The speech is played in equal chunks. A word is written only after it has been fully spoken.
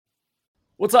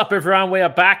What's up, everyone? We are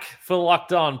back for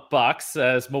Locked On Bucks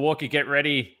as Milwaukee get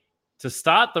ready to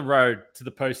start the road to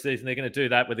the postseason. They're going to do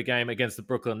that with a game against the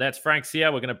Brooklyn Nets. Frank's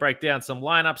here. We're going to break down some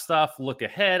lineup stuff, look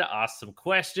ahead, ask some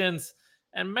questions,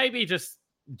 and maybe just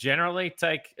generally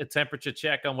take a temperature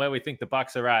check on where we think the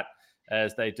Bucks are at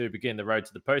as they do begin the road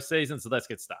to the postseason. So let's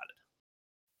get started.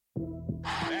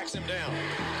 Backs him down.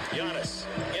 Giannis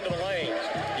into the lane.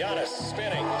 Giannis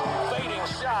spinning. Fading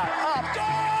shot. Up.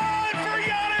 Good for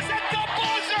Giannis at the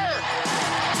buzzer.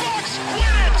 Bucks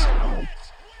win it.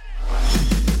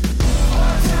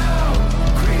 Our town,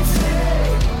 Green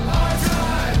City, our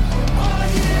time, our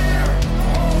year,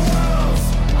 whole world's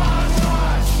on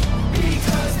watch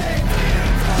because they beat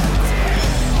the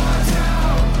team. Our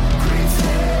town, Green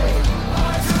City,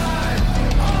 our time,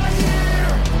 our year,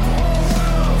 whole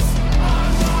world's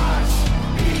on watch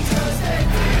because they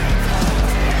beat the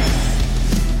team.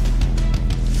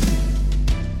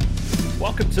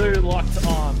 Welcome to Locked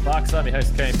On Bucks. I'm your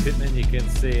host, Kane Pittman. You can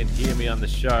see and hear me on the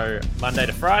show Monday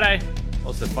to Friday.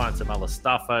 Also find some other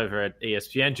stuff over at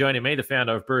ESPN. Joining me, the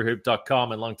founder of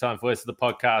brewhoop.com and longtime voice of the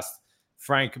podcast,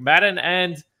 Frank Madden.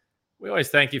 And we always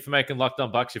thank you for making Locked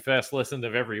On Bucks your first listen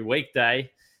of every weekday.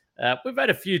 We've had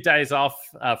a few days off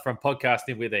from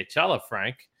podcasting with each other,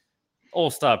 Frank.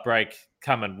 All-Star break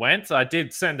come and went. I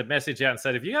did send a message out and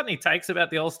said, have you got any takes about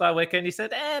the All-Star weekend? He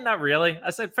said, not really. I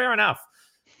said, fair enough.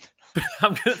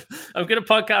 I'm gonna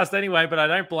podcast anyway, but I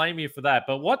don't blame you for that.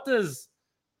 But what does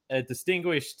a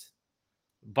distinguished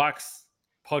Bucks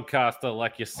podcaster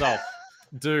like yourself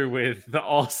do with the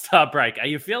All-Star break? Are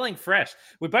you feeling fresh?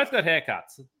 We both got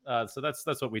haircuts, so that's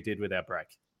what we did with our break.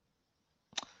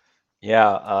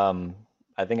 Yeah,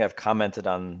 I think I've commented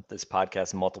on this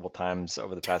podcast multiple times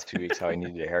over the past 2 weeks how I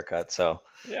needed a haircut, so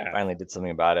Yeah, finally did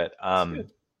something about it. good.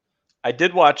 I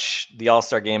did watch the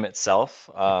All-Star game itself.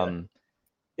 Okay.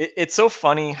 It's so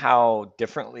funny how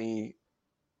differently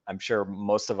I'm sure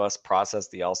most of us process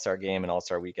the All-Star game and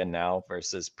All-Star weekend now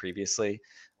versus previously.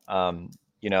 Just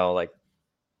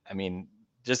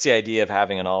the idea of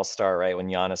having an All-Star, right? When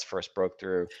Giannis first broke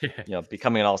through,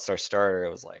 becoming an All-Star starter, it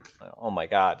was like, oh my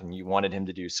God. And you wanted him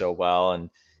to do so well.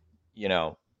 And,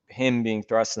 him being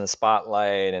thrust in the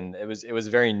spotlight, and it was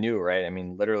very new, right? I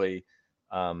mean, literally,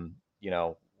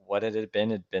 what had it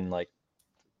been? It'd been like,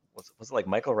 was it like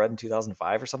Michael Redd in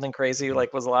 2005 or something crazy?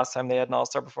 Like, was the last time they had an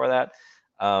All-Star before that?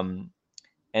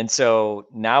 And so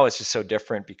now it's just so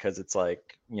different because it's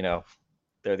like, they're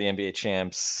the NBA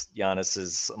champs. Giannis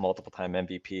is a multiple time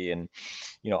MVP and,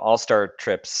 All-Star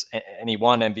trips, and he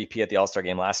won MVP at the All-Star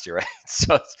game last year, right?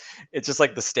 So it's just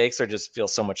like the stakes feel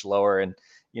so much lower. And,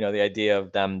 the idea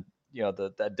of them,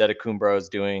 the Antetokounmpo's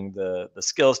doing the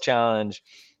skills challenge,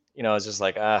 it's just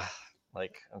like,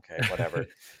 okay, whatever.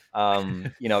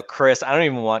 Chris, I don't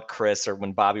even want Chris, or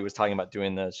when Bobby was talking about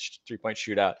doing the 3-point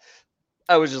shootout,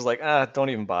 I was just like, don't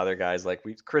even bother, guys. Like,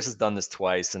 Chris has done this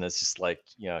twice, and it's just like,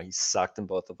 he sucked in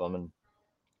both of them, and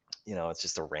it's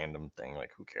just a random thing.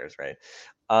 Like, who cares, right?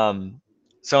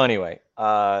 So anyway,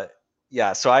 so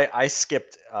I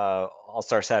skipped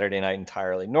All-Star Saturday night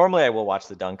entirely. Normally, I will watch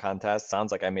the dunk contest.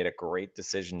 Sounds like I made a great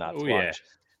decision not to watch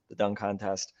the dunk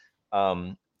contest.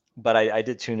 But I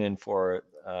did tune in for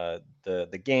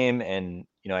the game, and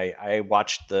I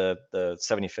watched the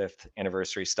 75th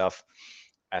anniversary stuff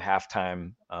at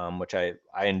halftime, which I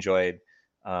enjoyed.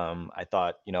 I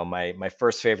thought, my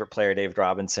first favorite player, David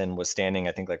Robinson, was standing,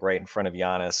 I think, like right in front of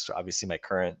Giannis, obviously my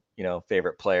current,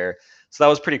 favorite player. So that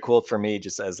was pretty cool for me,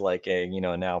 just as like a,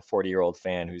 now 40-year-old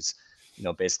fan who's,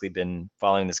 basically been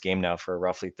following this game now for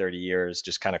roughly 30 years.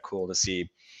 Just kind of cool to see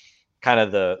kind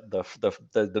of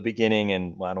the beginning,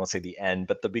 and, well, I don't want to say the end,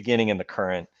 but the beginning and the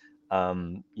current,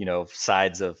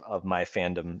 sides of my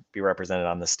fandom be represented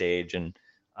on the stage. And,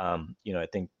 I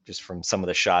think just from some of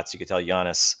the shots, you could tell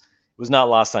Giannis, it was not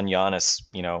lost on Giannis,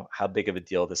 how big of a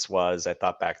deal this was. I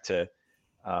thought back to,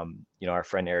 our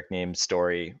friend Eric Name's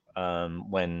story,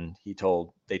 when they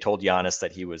told Giannis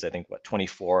that he was, I think,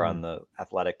 24 on the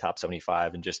Athletic Top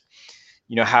 75, and just,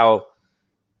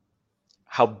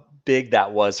 how big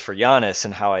that was for Giannis,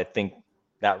 and how I think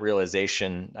that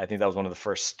realization, I think that was one of the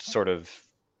first sort of,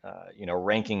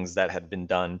 rankings that had been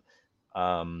done,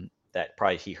 that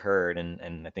probably he heard.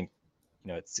 And I think,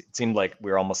 it seemed like we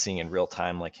were almost seeing in real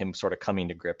time, like him sort of coming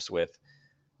to grips with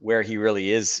where he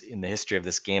really is in the history of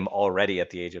this game already at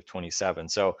the age of 27.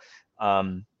 So,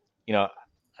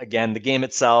 again, the game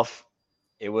itself,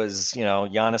 it was,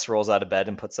 Giannis rolls out of bed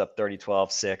and puts up 30,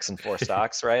 12, 6, and 4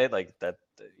 stocks, right? Like that,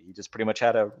 he just pretty much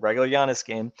had a regular Giannis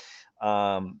game.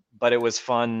 But it was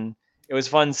fun. It was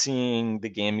fun seeing the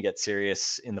game get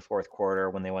serious in the fourth quarter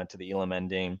when they went to the Elam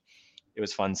ending. It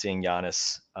was fun seeing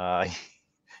Giannis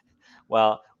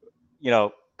Well,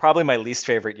 probably my least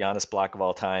favorite Giannis block of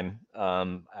all time.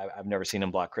 I've never seen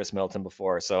him block Chris Middleton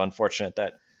before, so unfortunate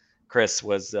that Chris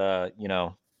was,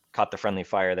 caught the friendly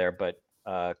fire there. But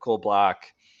cool block.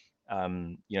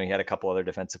 He had a couple other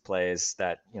defensive plays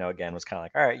that, again, was kind of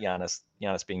like, all right, Giannis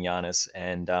being Giannis,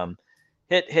 and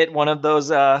hit one of those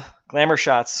glamour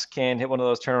shots. Kane hit one of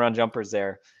those turnaround jumpers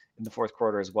there in the fourth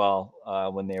quarter as well,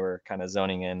 when they were kind of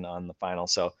zoning in on the final.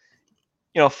 So,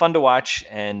 fun to watch,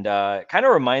 and kind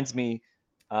of reminds me,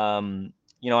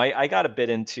 I got a bit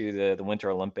into the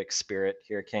Winter Olympic spirit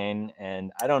here, Kane,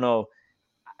 and I don't know.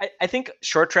 I think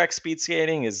short track speed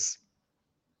skating is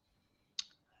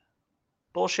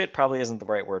bullshit. Probably isn't the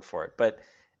right word for it, but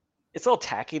it's a little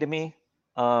tacky to me.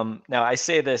 Now I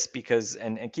say this because,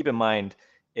 and keep in mind,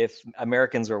 if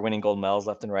Americans were winning gold medals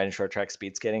left and right in short track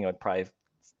speed skating, I would probably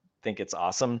think it's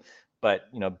awesome. But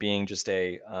being just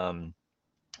a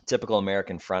typical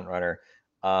American front runner,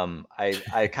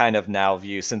 I kind of now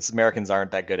view, since Americans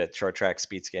aren't that good at short track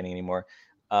speed skating anymore.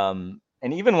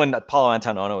 And even when Paulo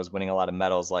Antonono was winning a lot of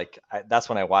medals, that's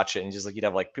when I watch it, and just you'd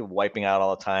have people wiping out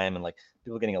all the time, and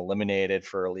people getting eliminated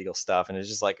for illegal stuff, and it's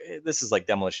just this is like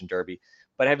demolition derby.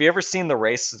 But have you ever seen the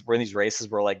races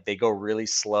where they go really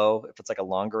slow, if it's a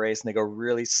longer race, and they go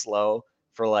really slow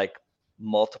for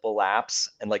multiple laps,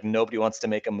 and nobody wants to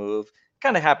make a move? It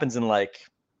kind of happens in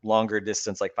longer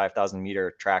distance, 5,000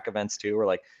 meter track events too,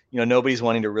 where nobody's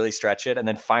wanting to really stretch it, and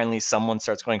then finally someone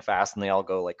starts going fast and they all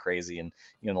go crazy, and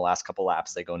in the last couple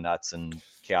laps they go nuts and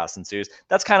chaos ensues.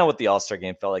 That's kind of what the All-Star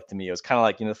game felt like to me. It was kind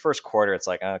of the first quarter, it's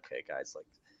okay guys,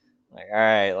 all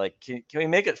right, can we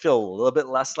make it feel a little bit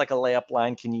less like a layup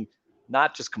line? Can you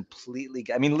not just completely,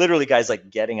 literally guys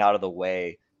getting out of the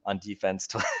way on defense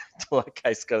to let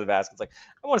guys go to the basket. It's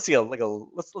I want to see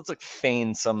let's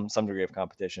feign some degree of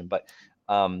competition. But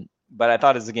I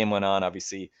thought as the game went on,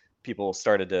 obviously people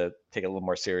started to take it a little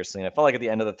more seriously. And I felt like at the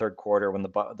end of the third quarter, when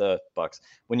the Bucks,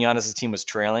 when Giannis' team was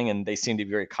trailing, and they seemed to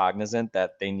be very cognizant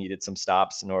that they needed some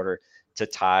stops in order to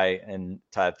tie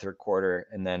the third quarter,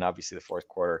 and then obviously the fourth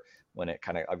quarter, when it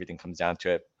kind of everything comes down to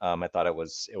it. I thought it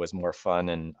was more fun,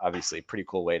 and obviously a pretty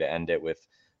cool way to end it with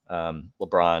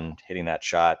LeBron hitting that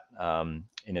shot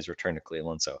in his return to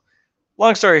Cleveland. So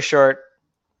long story short,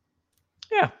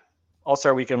 yeah,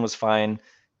 All-Star weekend was fine.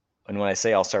 And when I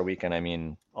say All-Star weekend, I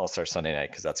mean All-Star Sunday night,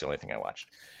 because that's the only thing I watched.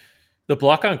 The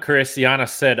block on Chris, Giannis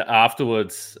said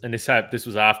afterwards, and this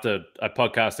was after I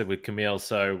podcasted with Camille,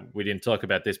 so we didn't talk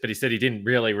about this, but he said he didn't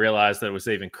really realize that it was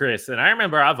even Chris. And I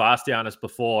remember I've asked Giannis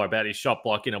before about his shot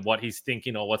blocking and what he's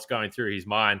thinking or what's going through his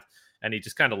mind. And he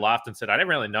just kind of laughed and said, I don't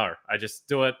really know. I just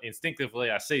do it instinctively.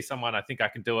 I see someone, I think I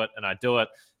can do it, and I do it.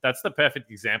 That's the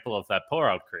perfect example of that. Poor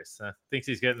old Chris. Thinks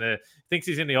he's in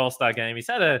the All-Star game. He's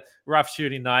had a rough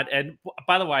shooting night. And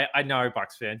by the way, I know,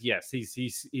 Bucks fan, yes,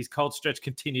 his cold stretch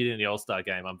continued in the All-Star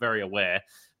game. I'm very aware.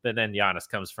 But then Giannis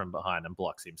comes from behind and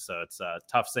blocks him. So it's a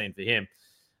tough scene for him.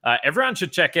 Everyone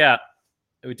should check out.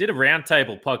 We did a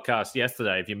roundtable podcast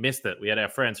yesterday. If you missed it, we had our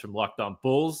friends from Locked On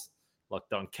Bulls,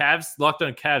 Locked On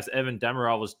Cavs. Evan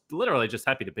Damerol was literally just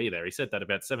happy to be there. He said that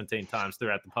about 17 times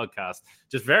throughout the podcast.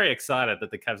 Just very excited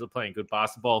that the Cavs are playing good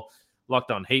basketball.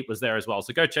 Locked On Heat was there as well.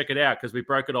 So go check it out, because we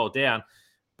broke it all down.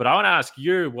 But I want to ask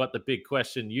you what the big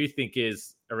question you think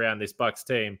is around this Bucks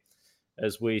team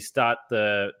as we start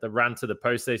the run to the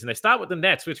postseason. They start with the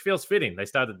Nets, which feels fitting. They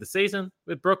started the season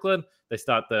with Brooklyn. They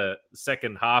start the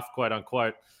second half, quote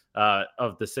unquote,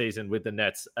 of the season with the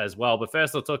Nets as well. But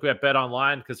first, I'll talk about Bet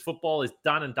Online, because football is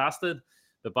done and dusted.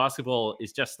 The basketball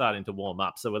is just starting to warm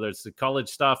up. So whether it's the college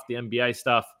stuff, the NBA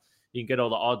stuff, you can get all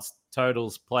the odds,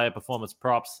 totals, player performance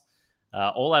props,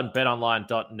 all at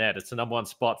betonline.net. It's the number one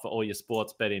spot for all your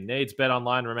sports betting needs. Bet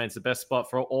Online remains the best spot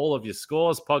for all of your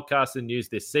scores, podcasts, and news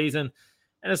this season.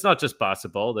 And it's not just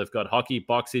basketball. They've got hockey,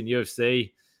 boxing,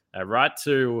 UFC, right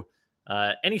to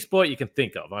any sport you can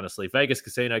think of, honestly. Vegas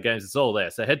casino games, it's all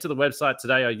there. So head to the website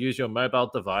today or use your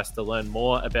mobile device to learn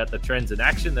more about the trends in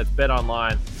action. That's Bet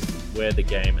Online, where the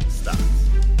game starts.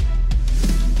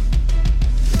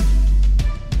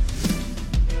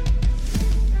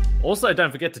 Also,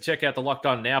 don't forget to check out the Locked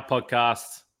On Now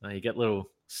podcast. You get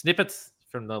little snippets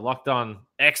from the Locked On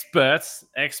experts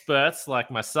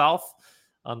like myself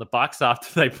on the Bucks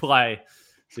after they play,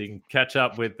 so you can catch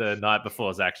up with the night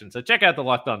before's action. So check out the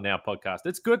Locked On Now podcast.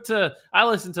 It's good I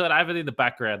listen to it. I have it in the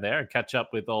background there and catch up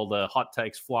with all the hot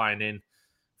takes flying in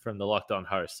from the Locked On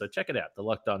host. So check it out, the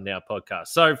Locked On Now podcast.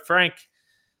 So Frank,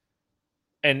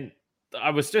 and I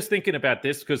was just thinking about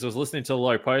this because I was listening to the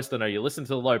Low Post. I know you listen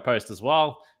to the Low Post as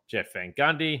well. Jeff Van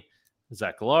Gundy,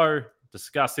 Zach Lowe,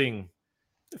 discussing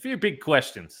a few big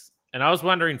questions. And I was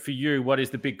wondering for you, what is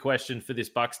the big question for this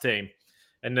Bucks team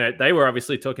And they were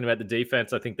obviously talking about the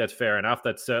defense. I think that's fair enough.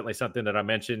 That's certainly something that I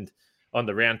mentioned on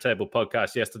the Roundtable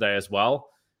podcast yesterday as well.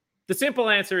 The simple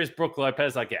answer is Brook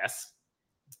Lopez, I guess.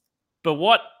 But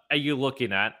what are you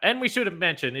looking at? And we should have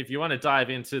mentioned, if you want to dive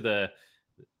into the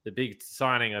big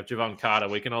signing of Javon Carter,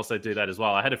 we can also do that as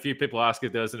well. I had a few people ask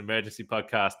if there was an emergency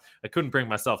podcast. I couldn't bring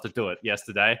myself to do it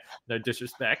yesterday. No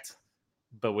disrespect.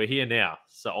 But we're here now.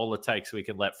 So all it takes, we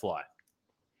can let fly.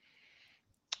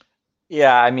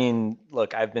 Yeah, I mean,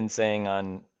 look, I've been saying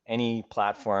on any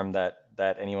platform that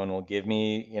anyone will give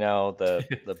me,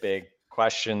 the big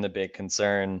question, the big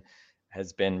concern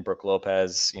has been Brook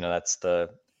Lopez. That's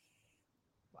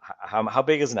how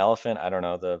big is an elephant? I don't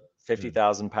know. The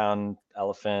 50,000 pound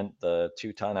elephant, the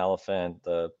 2-ton elephant,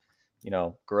 the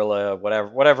gorilla,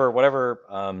 whatever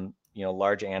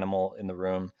large animal in the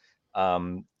room.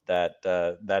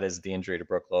 That is the injury to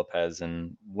Brook Lopez,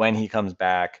 and when he comes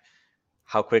back,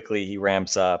 how quickly he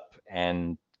ramps up,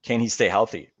 and can he stay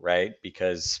healthy, right?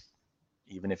 Because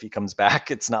even if he comes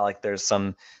back, it's not like there's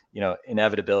some,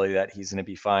 inevitability that he's going to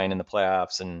be fine in the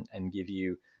playoffs and give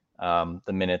you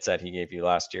the minutes that he gave you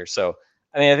last year. So,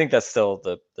 I mean, I think that's still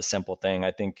the simple thing.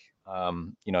 I think,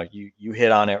 you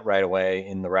hit on it right away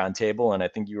in the roundtable, and I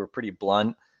think you were pretty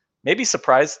blunt, maybe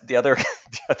surprised the other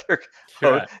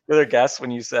the other guests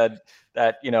when you said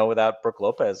that, without Brook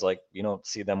Lopez, like, you don't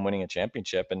see them winning a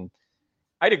championship. And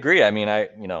I'd agree. I mean,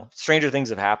 stranger things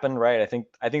have happened, right? I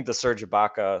think the Serge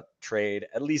Ibaka trade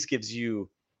at least gives you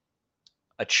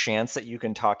a chance that you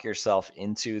can talk yourself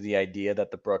into the idea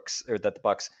that the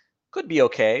Bucks could be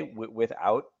okay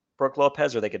without Brook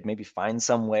Lopez, or they could maybe find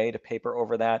some way to paper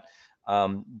over that.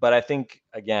 But I think,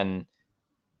 again,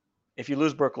 if you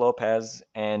lose Brook Lopez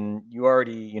and you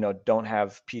already, don't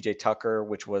have PJ Tucker,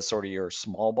 which was sort of your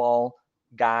small ball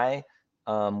guy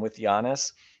with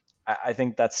Giannis, I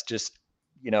think that's just,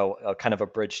 a kind of a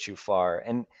bridge too far.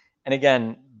 And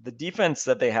again, the defense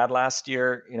that they had last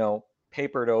year,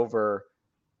 papered over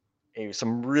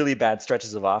some really bad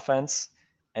stretches of offense.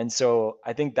 And so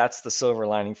I think that's the silver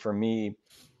lining for me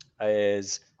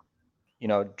is,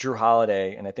 Drew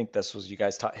Holiday. And I think this was, you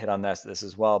guys hit on this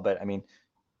as well. But I mean,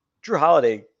 Drew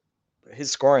Holiday,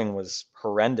 his scoring was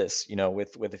horrendous,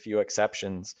 with a few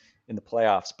exceptions in the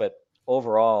playoffs, but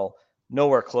overall,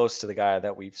 nowhere close to the guy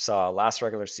that we saw last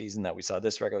regular season, that we saw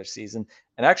this regular season,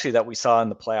 and actually that we saw in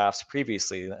the playoffs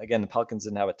previously. Again, the Pelicans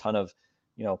didn't have a ton of,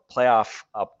 playoff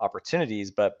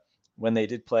opportunities, but when they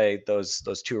did play those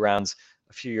 2 rounds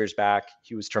a few years back,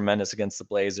 he was tremendous against the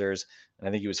Blazers, and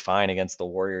I think he was fine against the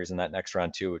Warriors in that next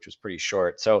round too, which was pretty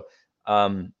short. So,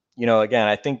 again,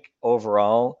 I think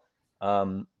overall,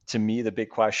 to me, the big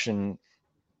question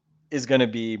is going to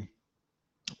be,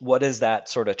 what does that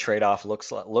sort of trade-off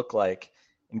look like,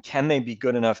 and can they be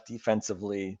good enough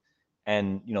defensively,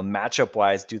 and matchup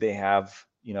wise, do they have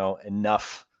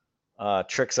enough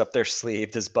tricks up their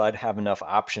sleeve? Does Bud have enough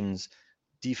options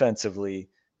defensively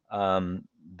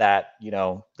that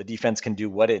the defense can do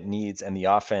what it needs, and the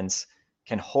offense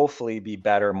can hopefully be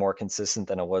better, more consistent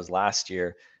than it was last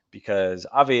year? Because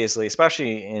obviously,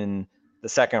 especially in the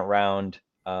second round,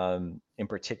 in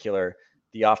particular,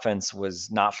 the offense was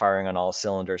not firing on all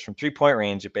cylinders. From 3-point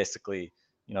range, it basically,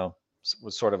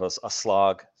 was sort of a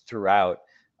slog throughout.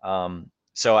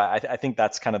 So I think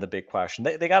that's kind of the big question.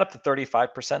 They got up to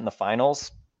 35% in the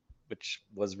finals, which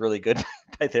was really good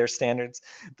by their standards.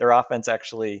 Their offense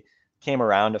actually came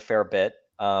around a fair bit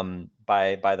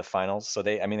by the finals. So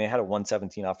they had a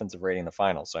 117 offensive rating in the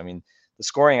finals. So, I mean, the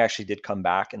scoring actually did come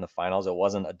back in the finals. It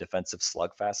wasn't a defensive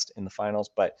slugfest in the finals,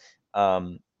 but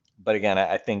again,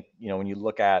 I think, when you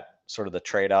look at sort of the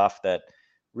trade-off that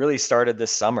really started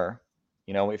this summer,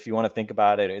 if you want to think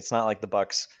about it, it's not like the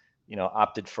Bucks,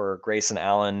 opted for Grayson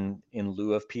Allen in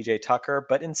lieu of PJ Tucker,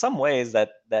 but in some ways that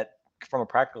from a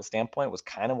practical standpoint was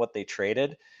kind of what they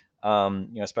traded.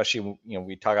 Especially,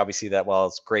 we talk obviously that, well,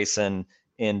 it's Grayson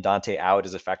in, Dante out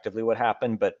is effectively what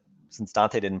happened, but since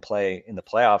Dante didn't play in the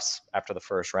playoffs after the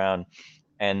first round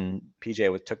and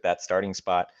PJ took that starting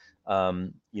spot,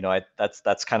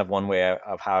 that's kind of one way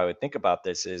of how I would think about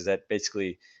this, is that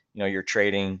basically, you're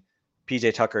trading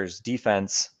PJ Tucker's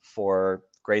defense for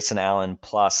Grayson Allen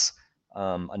plus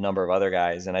a number of other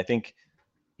guys. And I think,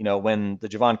 when the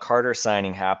Javon Carter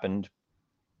signing happened,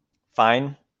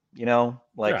 fine,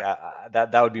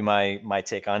 that would be my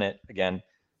take on it. Again,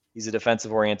 he's a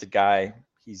defensive oriented guy.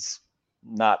 He's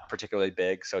not particularly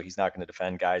big, so he's not going to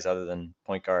defend guys other than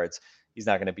point guards. He's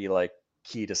not going to be like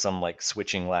key to some like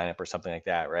switching lineup or something like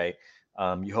that, right?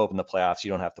 You hope in the playoffs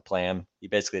you don't have to play him. He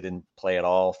basically didn't play at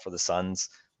all for the Suns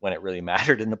when it really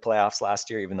mattered in the playoffs last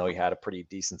year, even though he had a pretty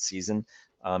decent season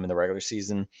in the regular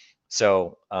season.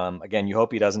 So again, you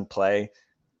hope he doesn't play.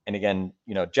 And again,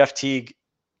 Jeff Teague,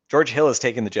 George Hill has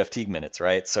taken the Jeff Teague minutes,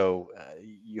 right? So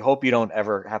you hope you don't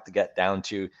ever have to get down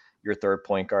to your third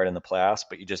point guard in the playoffs,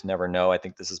 but you just never know. I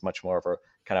think this is much more of a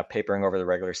kind of papering over the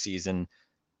regular season.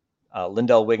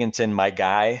 Lindell Wigginton, my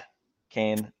guy,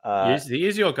 Kane. He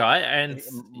is your guy, and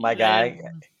my guy.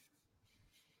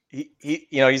 He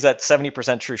he's at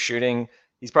 70% true shooting.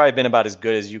 He's probably been about as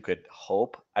good as you could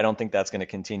hope. I don't think that's going to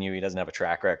continue. He doesn't have a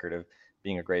track record of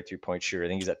being a great 3-point shooter. I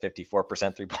think he's at 54%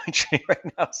 3-point shooting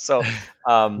right now. So,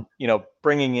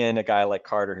 bringing in a guy like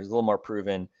Carter, who's a little more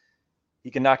proven, he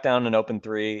can knock down an open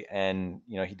three, and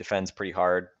he defends pretty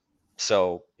hard.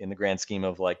 So, in the grand scheme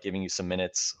of like giving you some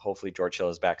minutes, hopefully George Hill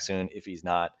is back soon. If he's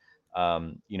not,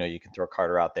 you can throw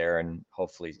Carter out there and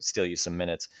hopefully steal you some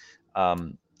minutes.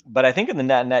 But I think in the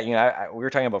net, we were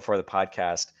talking about before the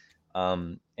podcast,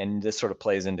 and this sort of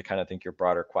plays into kind of think your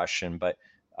broader question. But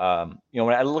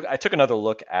when I took another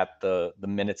look at the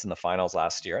minutes in the finals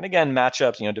last year, and again,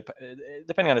 matchups,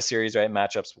 depending on a series, right?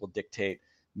 Matchups will dictate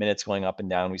minutes going up and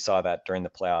down. We saw that during the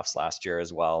playoffs last year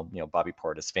as well. Bobby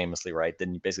Portis famously, right,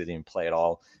 didn't play at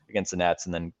all against the Nets,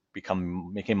 and then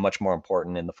became much more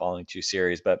important in the following two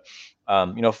series. But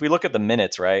if we look at the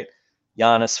minutes, right?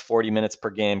 Giannis 40 minutes per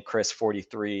game, Chris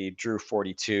 43, Drew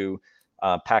 42,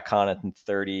 Pat Connaughton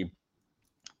 30,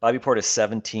 Bobby Portis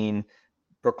 17,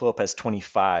 Brook Lopez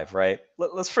 25, right?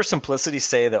 Let's for simplicity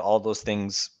say that all those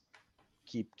things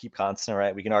keep constant,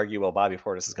 right? We can argue, well, Bobby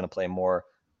Portis is going to play more.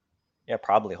 Yeah,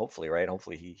 probably, hopefully, right?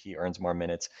 Hopefully he earns more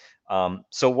minutes.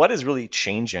 So what is really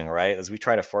changing, right? As we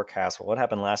try to forecast, well, what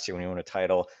happened last year when you won a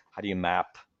title? How do you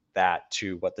map that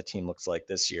to what the team looks like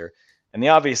this year? And the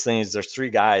obvious thing is there's three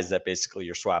guys that basically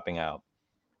you're swapping out.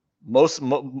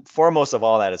 Foremost of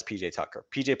all that is PJ Tucker.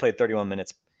 PJ played 31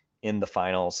 minutes in the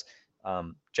finals.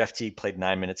 Jeff Teague played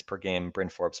 9 minutes per game. Bryn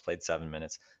Forbes played 7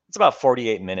 minutes. It's about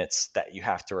 48 minutes that you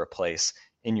have to replace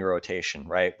in your rotation,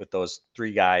 right? With those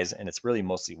three guys, and it's really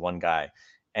mostly one guy.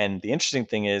 And the interesting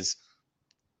thing is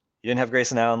you didn't have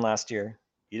Grayson Allen last year.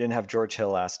 You didn't have George Hill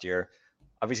last year.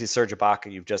 Obviously, Serge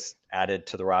Ibaka, you've just added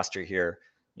to the roster here.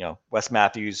 Wes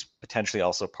Matthews potentially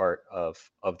also part of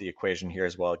the equation here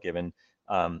as well, given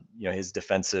his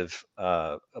defensive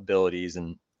abilities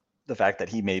and the fact that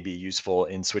he may be useful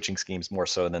in switching schemes more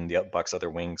so than the Bucks' other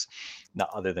wings,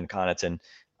 not other than Connaughton.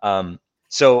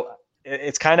 So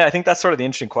it's kind of, I think that's sort of the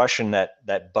interesting question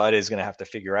that Bud is going to have to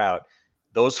figure out.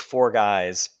 Those four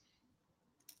guys,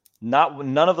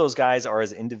 none of those guys are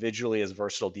as individually as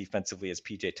versatile defensively as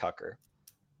PJ Tucker.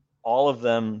 All of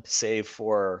them, save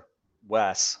for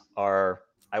Wes, are,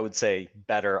 I would say,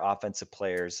 better offensive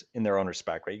players in their own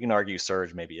respect, right? You can argue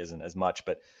Serge maybe isn't as much,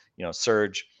 but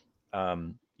Serge,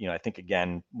 I think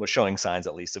again was showing signs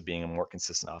at least of being a more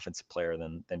consistent offensive player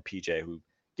than PJ, who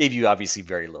gave you obviously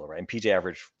very little, right? And PJ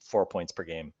averaged 4 points per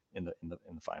game in the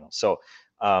finals. So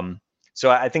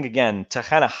I think again to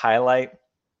kind of highlight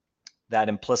that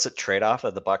implicit trade-off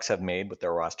that the Bucks have made with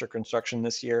their roster construction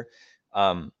this year.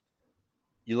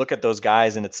 You look at those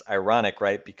guys and it's ironic,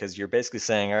 right? Because you're basically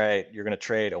saying, all right, you're going to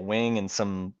trade a wing and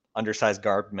some undersized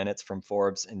guard minutes from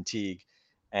Forbes and Teague.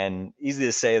 And easy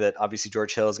to say that obviously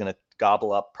George Hill is going to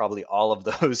gobble up probably all of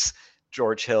those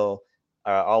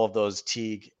all of those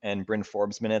Teague and Bryn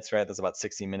Forbes minutes, right? That's about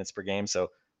 60 minutes per game.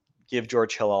 So give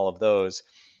George Hill all of those.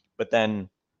 But then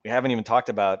we haven't even talked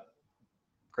about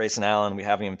Grayson Allen. We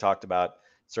haven't even talked about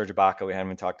Serge Ibaka. We haven't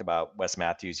even talked about Wes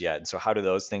Matthews yet. And so how do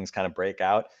those things kind of break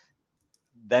out?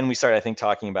 Then we started, I think,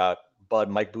 talking about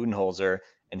Mike Budenholzer,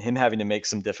 and him having to make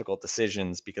some difficult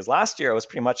decisions, because last year it was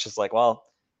pretty much just like, well,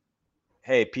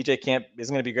 hey, PJ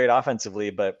isn't going to be great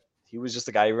offensively, but he was just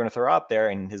the guy you were going to throw out there,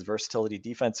 and his versatility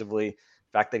defensively,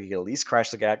 the fact that he could at least crash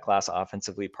the glass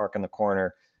offensively, park in the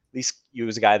corner, at least he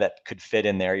was a guy that could fit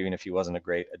in there, even if he wasn't a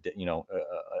great,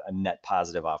 a net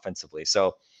positive offensively.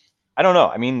 So I don't know.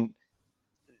 I mean,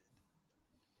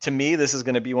 to me, this is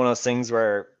going to be one of those things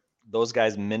where those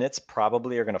guys' minutes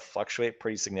probably are going to fluctuate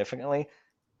pretty significantly.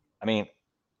 I mean,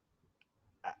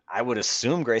 I would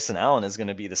assume Grayson Allen is going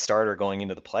to be the starter going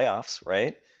into the playoffs,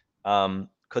 right?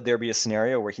 Could there be a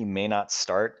scenario where he may not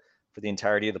start for the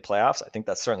entirety of the playoffs? I think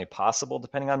that's certainly possible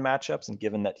depending on matchups and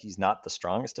given that he's not the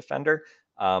strongest defender.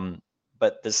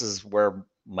 But this is where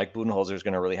Mike Budenholzer is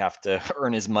going to really have to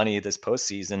earn his money this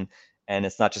postseason. And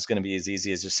it's not just going to be as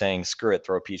easy as just saying, screw it,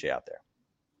 throw PJ out there.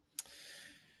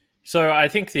 So I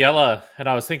think the other, and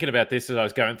I was thinking about this as I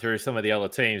was going through some of the other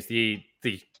teams, the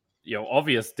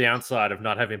obvious downside of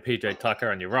not having PJ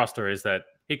Tucker on your roster is that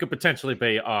he could potentially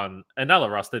be on another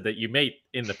roster that you meet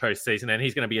in the postseason, and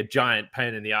he's going to be a giant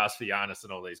pain in the ass for Giannis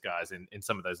and all these guys in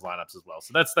some of those lineups as well.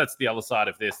 So that's the other side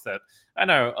of this that I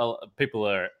know people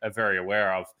are very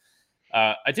aware of.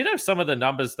 I did have some of the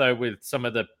numbers, though, with some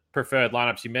of the preferred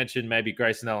lineups. You mentioned maybe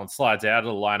Grayson Allen slides out of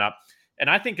the lineup. And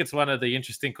I think it's one of the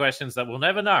interesting questions that we'll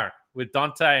never know. With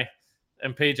Dante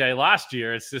and PJ last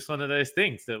year, it's just one of those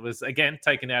things that was, again,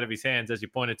 taken out of his hands, as you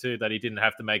pointed to, that he didn't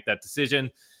have to make that decision.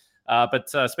 But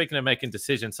speaking of making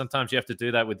decisions, sometimes you have to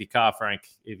do that with your car, Frank,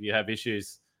 if you have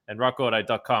issues. And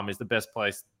rockauto.com is the best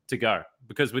place to go.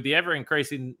 Because with the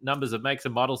ever-increasing numbers of makes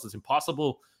and models, it's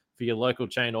impossible for your local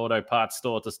chain auto parts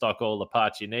store to stock all the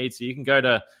parts you need. So you can go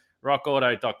to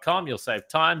rockauto.com. You'll save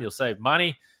time. You'll save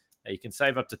money. You can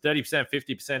save up to 30%,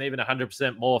 50%, even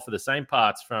 100% more for the same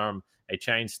parts from a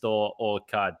chain store or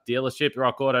car dealership.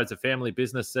 Rock Auto is a family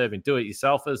business serving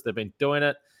do-it-yourselfers. They've been doing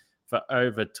it for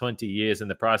over 20 years, and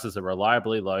the prices are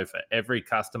reliably low for every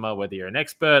customer, whether you're an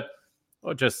expert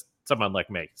or just someone like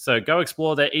me. So go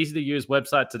explore their easy-to-use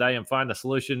website today and find a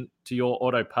solution to your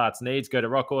auto parts needs. Go to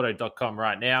rockauto.com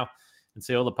right now and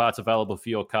see all the parts available for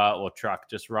your car or truck.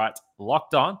 Just write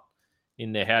Locked On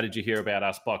in there. How did you hear about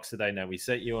us box today? Now we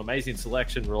set you amazing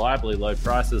selection, reliably low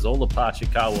prices, all the parts your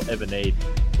car will ever need.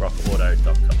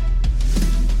 rockauto.com.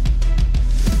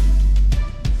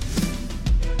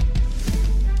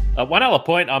 One other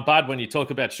point on Bud, when you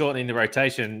talk about shortening the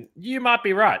rotation, you might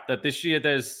be right that this year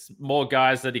there's more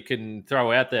guys that he can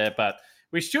throw out there. But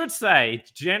we should say,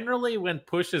 generally, when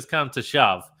push has come to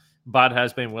shove, Bud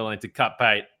has been willing to cut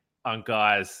bait on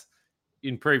guys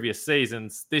in previous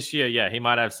seasons. This year, yeah, he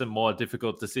might have some more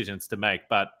difficult decisions to make,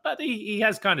 but he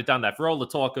has kind of done that. For all the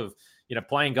talk of,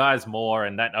 playing guys more,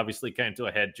 and that obviously came to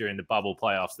a head during the bubble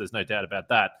playoffs. There's no doubt about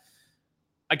that.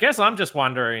 I guess I'm just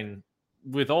wondering,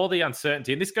 with all the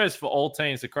uncertainty, and this goes for all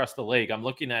teams across the league, I'm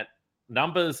looking at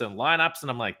numbers and lineups,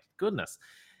 and I'm like, goodness,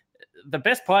 the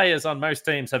best players on most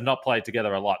teams have not played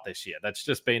together a lot this year. That's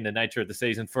just been the nature of the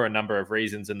season for a number of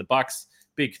reasons. And the Bucks'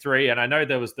 big three, and I know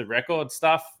there was the record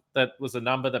stuff that was a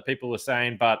number that people were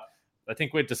saying, but I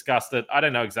think we've discussed it. I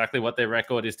don't know exactly what their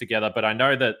record is together, but I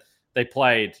know that they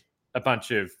played a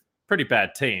bunch of pretty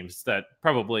bad teams that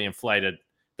probably inflated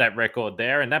that record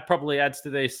there, and that probably adds to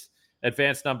these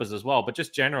advanced numbers as well. But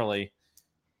just generally,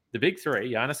 the big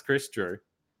three, Giannis, Chris, Drew,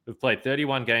 who've played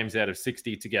 31 games out of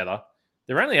 60 together.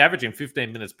 They're only averaging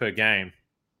 15 minutes per game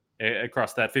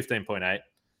across that, 15.8.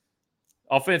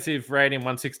 Offensive rating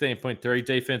 116.3,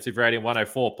 defensive rating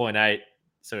 104.8,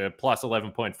 so a plus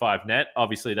 11.5 net.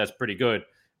 Obviously, that's pretty good.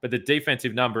 But the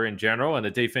defensive number in general and the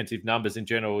defensive numbers in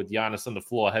general with Giannis on the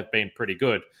floor have been pretty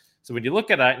good. So when you look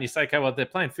at that and you say, okay, well, they're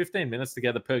playing 15 minutes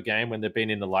together per game when they've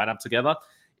been in the lineup together,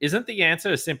 isn't the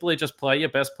answer simply just play your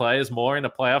best players more in the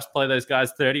playoffs, play those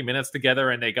guys 30 minutes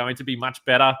together, and they're going to be much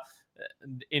better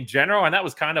in general? And that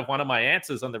was kind of one of my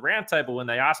answers on the roundtable when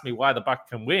they asked me why the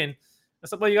Bucks can win. I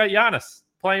said, well, you got Giannis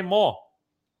playing more.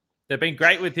 They've been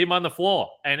great with him on the floor.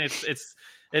 And it's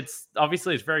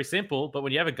obviously it's very simple, but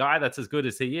when you have a guy that's as good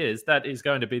as he is, that is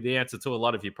going to be the answer to a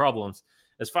lot of your problems.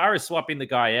 As far as swapping the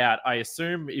guy out, I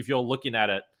assume if you're looking at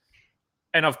it,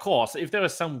 and of course, if there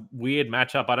was some weird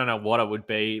matchup, I don't know what it would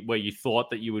be, where you thought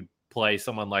that you would play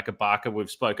someone like Ibaka.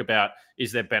 We've spoke about,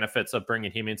 is there benefits of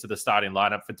bringing him into the starting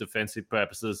lineup for defensive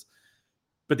purposes?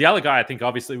 But the other guy, I think,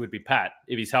 obviously would be Pat.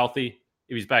 If he's healthy,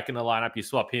 if he's back in the lineup, you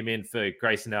swap him in for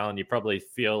Grayson Allen, you probably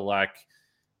feel like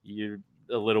you're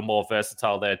a little more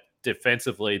versatile there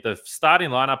defensively. The starting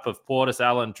lineup of Portis,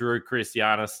 Allen, Drew, Chris,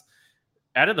 Giannis,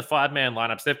 out of the five-man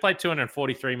lineups, they've played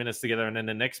 243 minutes together, and then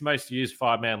the next most used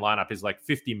five-man lineup is like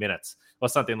 50 minutes or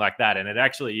something like that. And it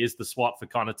actually is the swap for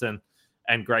Connaughton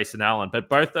and Grayson Allen. But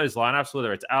both those lineups,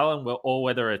 whether it's Allen or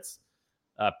whether it's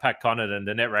Pat Connaughton,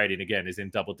 the net rating, again, is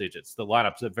in double digits. The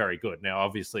lineups are very good. Now,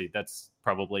 obviously, that's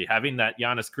probably having that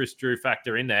Giannis, Chris, Drew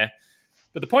factor in there.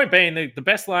 But the point being, the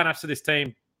best lineups of this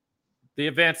team, the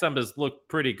advanced numbers look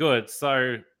pretty good.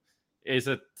 So is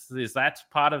that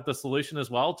part of the solution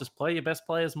as well? Just play your best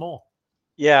players more.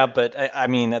 Yeah, but I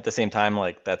mean, at the same time,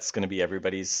 like that's going to be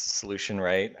everybody's solution,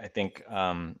 right? I think,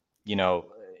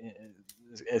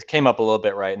 it came up a little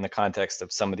bit, right, in the context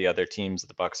of some of the other teams that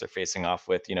the Bucks are facing off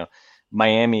with,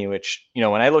 Miami, which,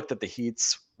 when I looked at the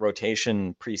Heat's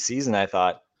rotation preseason, I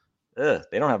thought, they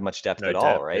don't have much depth at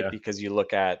all, right? Yeah. Because you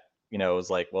look at, it was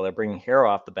like, well, they're bringing Hero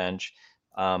off the bench.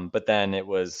 But then it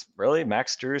was really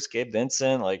Max Strus, Gabe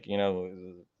Vincent, like,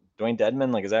 Dwayne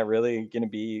Dedman, like, is that really going to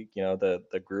be,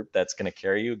 the group that's going to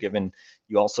carry you, given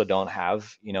you also don't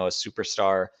have, a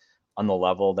superstar on the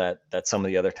level that some of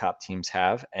the other top teams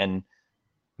have? And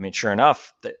I mean, sure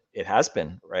enough, that it has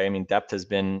been, right? I mean, depth has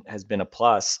been a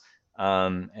plus.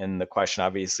 And the question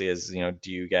obviously is,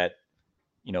 do you get,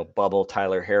 bubble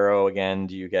Tyler Hero again?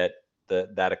 Do you get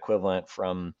that equivalent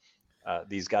from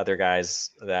these other guys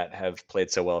that have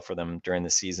played so well for them during the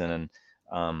season?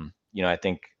 And, I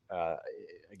think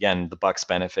again, the Bucks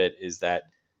benefit is that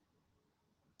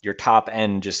your top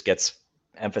end just gets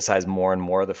emphasized more and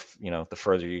more the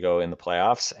further you go in the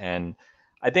playoffs. And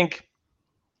I think,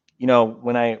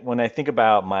 when I think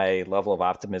about my level of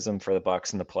optimism for the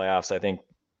Bucks in the playoffs, I think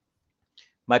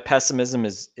my pessimism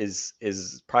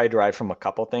is probably derived from a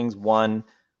couple things. One,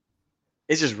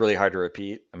 it's just really hard to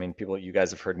repeat. I mean, you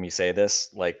guys have heard me say this,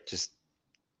 like just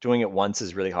doing it once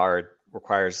is really hard,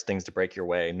 requires things to break your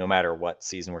way, no matter what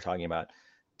season we're talking about.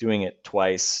 Doing it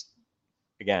twice,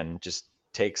 again, just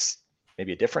takes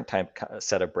maybe a different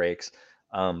set of breaks,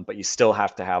 but you still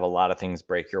have to have a lot of things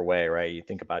break your way, right? You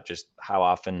think about just how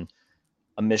often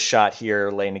a missed shot here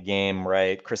late in the game,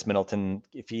 right? Chris Middleton,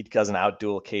 if he doesn't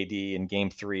outduel KD in game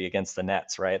 3 against the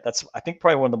Nets, right? That's, I think,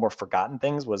 probably one of the more forgotten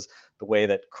things was the way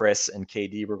that Chris and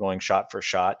KD were going shot for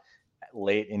shot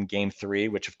late in game 3,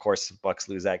 which of course, if Bucks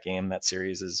lose that game, that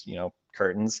series is,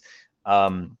 curtains.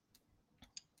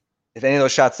 If any of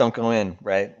those shots don't go in,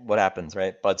 right, what happens,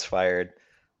 right? Bud's fired.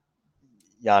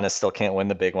 Giannis still can't win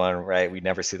the big one, right? We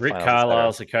never see the Rick finals.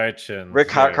 Carlisle's the coach, and Rick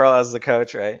Carlisle's the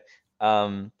coach, right?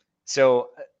 So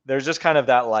there's just kind of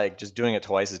that, like, just doing it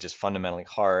twice is just fundamentally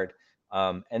hard.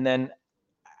 And then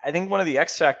I think one of the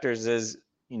X factors is,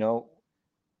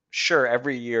 sure,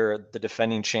 every year the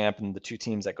defending champ and the two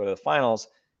teams that go to the finals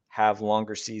have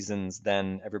longer seasons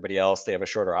than everybody else. They have a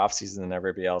shorter offseason than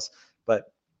everybody else.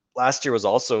 But last year was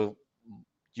also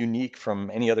unique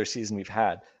from any other season we've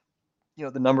had.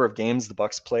 The number of games the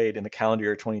Bucks played in the calendar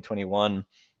year 2021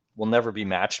 will never be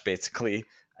matched, basically.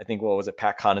 I think, what was it?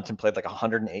 Pat Connaughton played like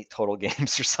 108 total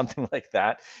games or something like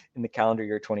that in the calendar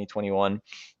year 2021.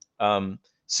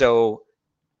 So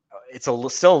it's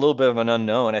still a little bit of an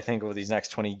unknown. I think over these next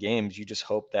 20 games, you just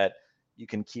hope that you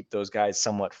can keep those guys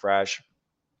somewhat fresh.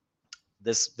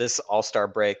 This All-Star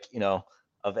break,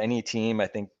 of any team, I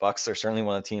think Bucks are certainly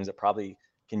one of the teams that probably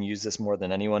can use this more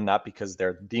than anyone, not because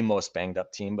they're the most banged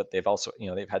up team, but they've also,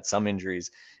 they've had some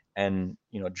injuries. And,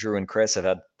 Drew and Chris have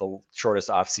had the shortest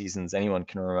off seasons anyone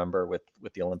can remember with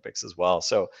the Olympics as well.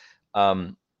 So,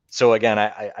 again,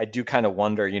 I do kind of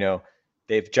wonder,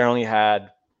 they've generally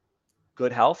had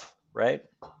good health, right?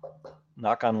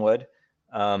 Knock on wood.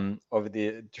 Over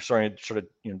the sort of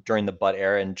during the Bud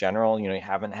era in general, you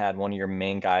haven't had one of your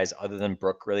main guys other than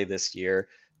Brook really this year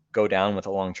go down with a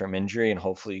long-term injury, and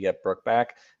hopefully you get Brook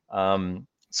back.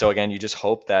 So again, you just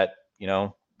hope that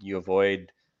you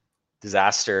avoid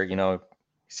disaster.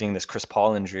 Seeing this Chris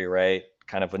Paul injury, right?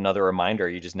 Kind of another reminder.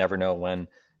 You just never know when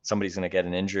somebody's going to get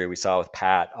an injury. We saw with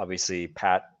Pat. Obviously,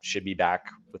 Pat should be back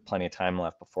with plenty of time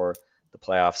left before the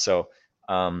playoffs. So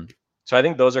I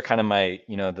think those are kind of my,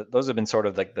 those have been sort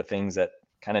of like the things that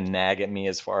kind of nag at me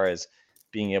as far as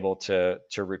being able to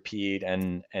repeat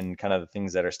and kind of the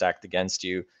things that are stacked against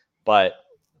you. But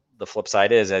the flip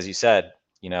side is, as you said,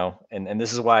 and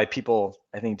this is why people,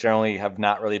 I think, generally have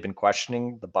not really been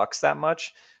questioning the Bucks that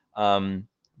much,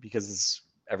 because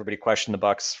everybody questioned the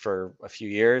Bucks for a few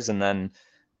years, and then,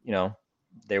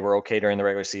 they were okay during the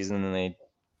regular season, and then they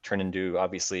turned into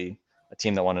obviously a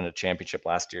team that won a championship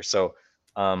last year. So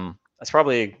that's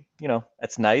probably,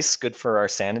 that's nice, good for our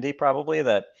sanity, probably,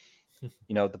 that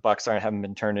the Bucks haven't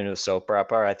been turned into a soap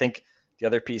opera. I think the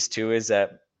other piece too is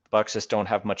that the Bucks just don't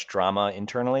have much drama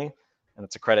internally, and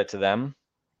it's a credit to them.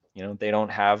 They don't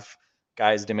have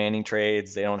guys demanding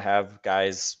trades. They don't have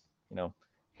guys,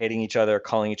 hating each other,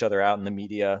 calling each other out in the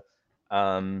media.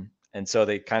 And so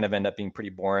they kind of end up being pretty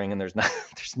boring, and there's not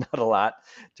a lot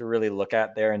to really look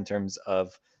at there in terms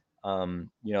of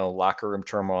locker room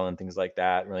turmoil and things like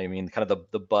that. Really, I mean, kind of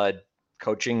the Bud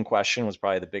coaching question was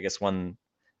probably the biggest one,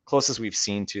 closest we've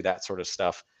seen to that sort of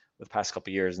stuff with the past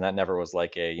couple of years, and that never was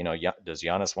like a does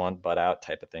Giannis want Bud out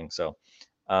type of thing. So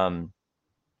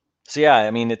yeah,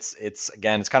 I mean, it's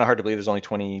again, it's kind of hard to believe there's only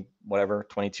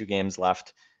 22 games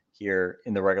left here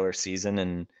in the regular season,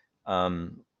 and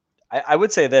I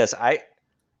would say this,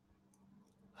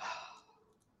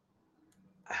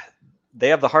 they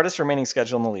have the hardest remaining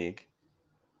schedule in the league.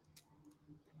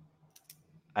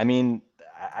 I mean,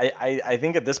 I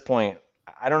think at this point,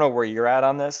 I don't know where you're at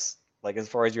on this, like as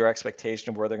far as your expectation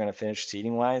of where they're going to finish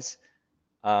seeding wise.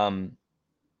 If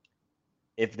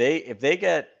they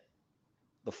get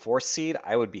the 4th seed,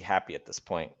 I would be happy at this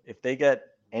point. If they get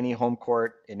any home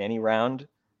court in any round,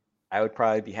 I would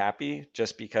probably be happy,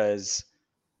 just because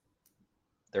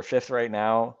they're 5th right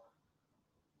now.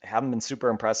 They haven't been super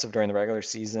impressive during the regular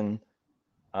season.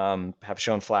 Have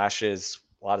shown flashes,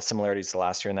 a lot of similarities to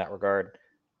last year in that regard.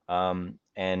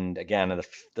 And again,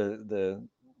 the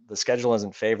schedule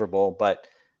isn't favorable, but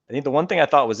I think the one thing I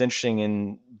thought was interesting,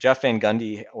 in Jeff Van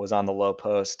Gundy was on the Low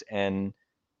Post, and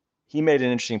he made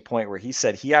an interesting point where he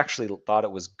said he actually thought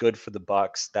it was good for the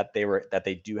Bucks that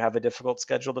they do have a difficult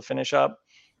schedule to finish up,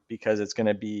 because it's going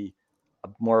to be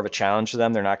more of a challenge to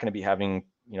them. They're not going to be having,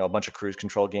 a bunch of cruise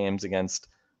control games against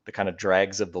the kind of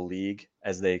dregs of the league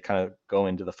as they kind of go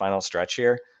into the final stretch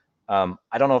here.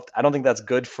 I don't think that's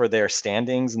good for their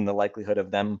standings and the likelihood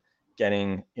of them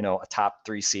getting, a top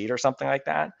 3 seed or something like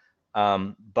that.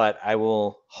 But I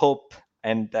will hope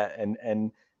and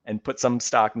put some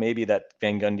stock maybe that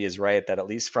Van Gundy is right, that at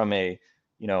least from a,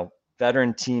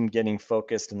 veteran team getting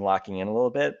focused and locking in a little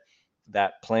bit,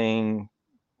 that playing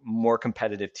more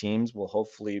competitive teams will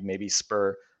hopefully maybe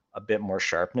spur a bit more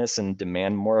sharpness and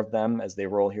demand more of them as they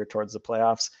roll here towards the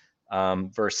playoffs,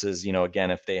 versus,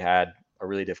 again, if they had a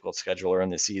really difficult schedule early in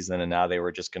the season and now they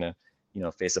were just going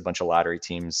to, face a bunch of lottery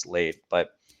teams late. But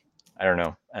I don't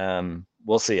know.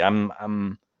 We'll see. I'm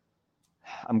going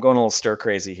a little stir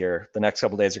crazy here. The next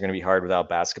couple of days are going to be hard without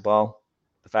basketball.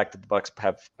 The fact that the Bucks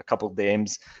have a couple of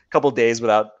days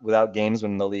without games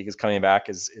when the league is coming back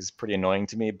is pretty annoying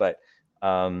to me. But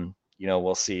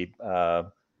we'll see.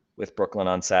 With Brooklyn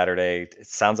on Saturday, it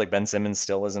sounds like Ben Simmons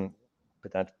still isn't,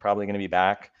 but that's probably going to be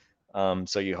back.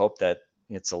 So you hope that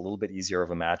it's a little bit easier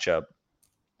of a matchup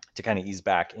to kind of ease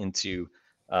back into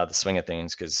the swing of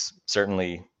things, because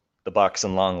certainly the Bucks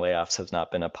and long layoffs has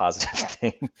not been a positive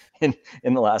thing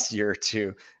in the last year or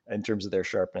two in terms of their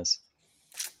sharpness.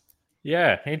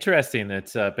 Yeah, interesting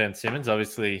that Ben Simmons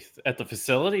obviously at the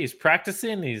facility. He's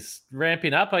practicing, he's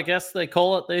ramping up, I guess they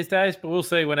call it these days, but we'll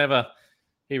see whenever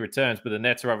he returns. But the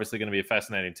Nets are obviously going to be a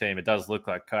fascinating team. It does look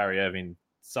like Kyrie Irving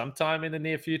sometime in the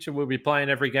near future will be playing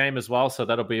every game as well, so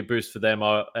that'll be a boost for them.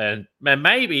 And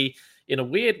maybe in a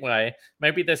weird way,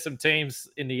 maybe there's some teams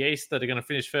in the East that are going to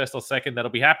finish first or second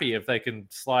that'll be happy if they can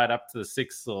slide up to the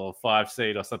 6 or 5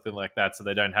 seed or something like that, so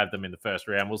they don't have them in the first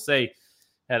round. We'll see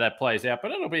how that plays out,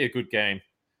 but it'll be a good game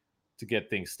to get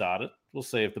things started. We'll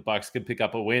see if the Bucks can pick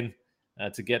up a win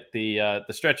to get the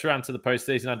stretch run to the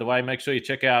postseason underway. Make sure you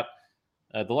check out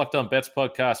the Locked On Bets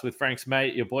podcast with Frank's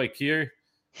mate, your boy Q,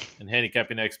 and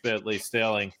handicapping expert Lee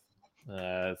Sterling.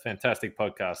 Fantastic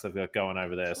podcast they've got going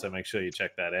over there, so make sure you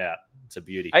check that out. It's a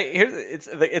beauty.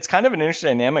 It's kind of an interesting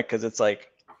dynamic, because it's like,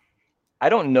 I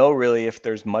don't know really if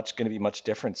there's going to be much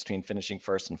difference between finishing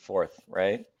first and fourth,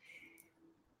 right?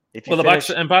 The Bucks,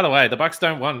 and by the way, the Bucks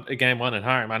don't want a game 1 at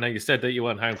home. I know you said that you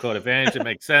want home court advantage. It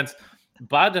makes sense.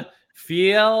 Bud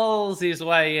feels his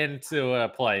way into a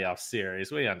playoff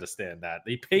series. We understand that.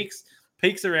 He peaks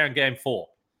around game 4.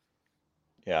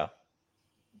 Yeah.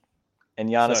 And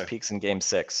Giannis peaks in game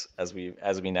 6, as we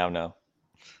now know.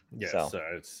 Yeah, so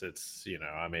it's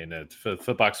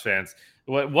for Bucks fans,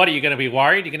 what are you going to be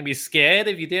worried? You're going to be scared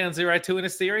if you're down 0-2 in a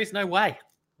series? No way.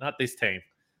 Not this team.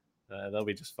 They'll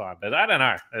be just fine. But I don't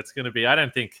know. I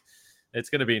don't think it's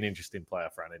going to be an interesting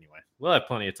playoff run anyway. We'll have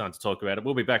plenty of time to talk about it.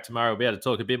 We'll be back tomorrow. We'll be able to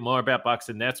talk a bit more about Bucks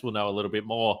and Nets. We'll know a little bit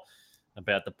more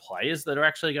about the players that are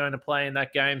actually going to play in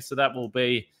that game. So that will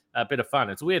be a bit of fun.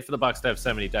 It's weird for the Bucks to have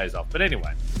so many days off. But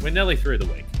anyway, we're nearly through the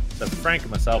week. So for Frank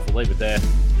and myself, we'll leave it there.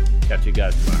 Catch you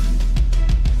guys tomorrow.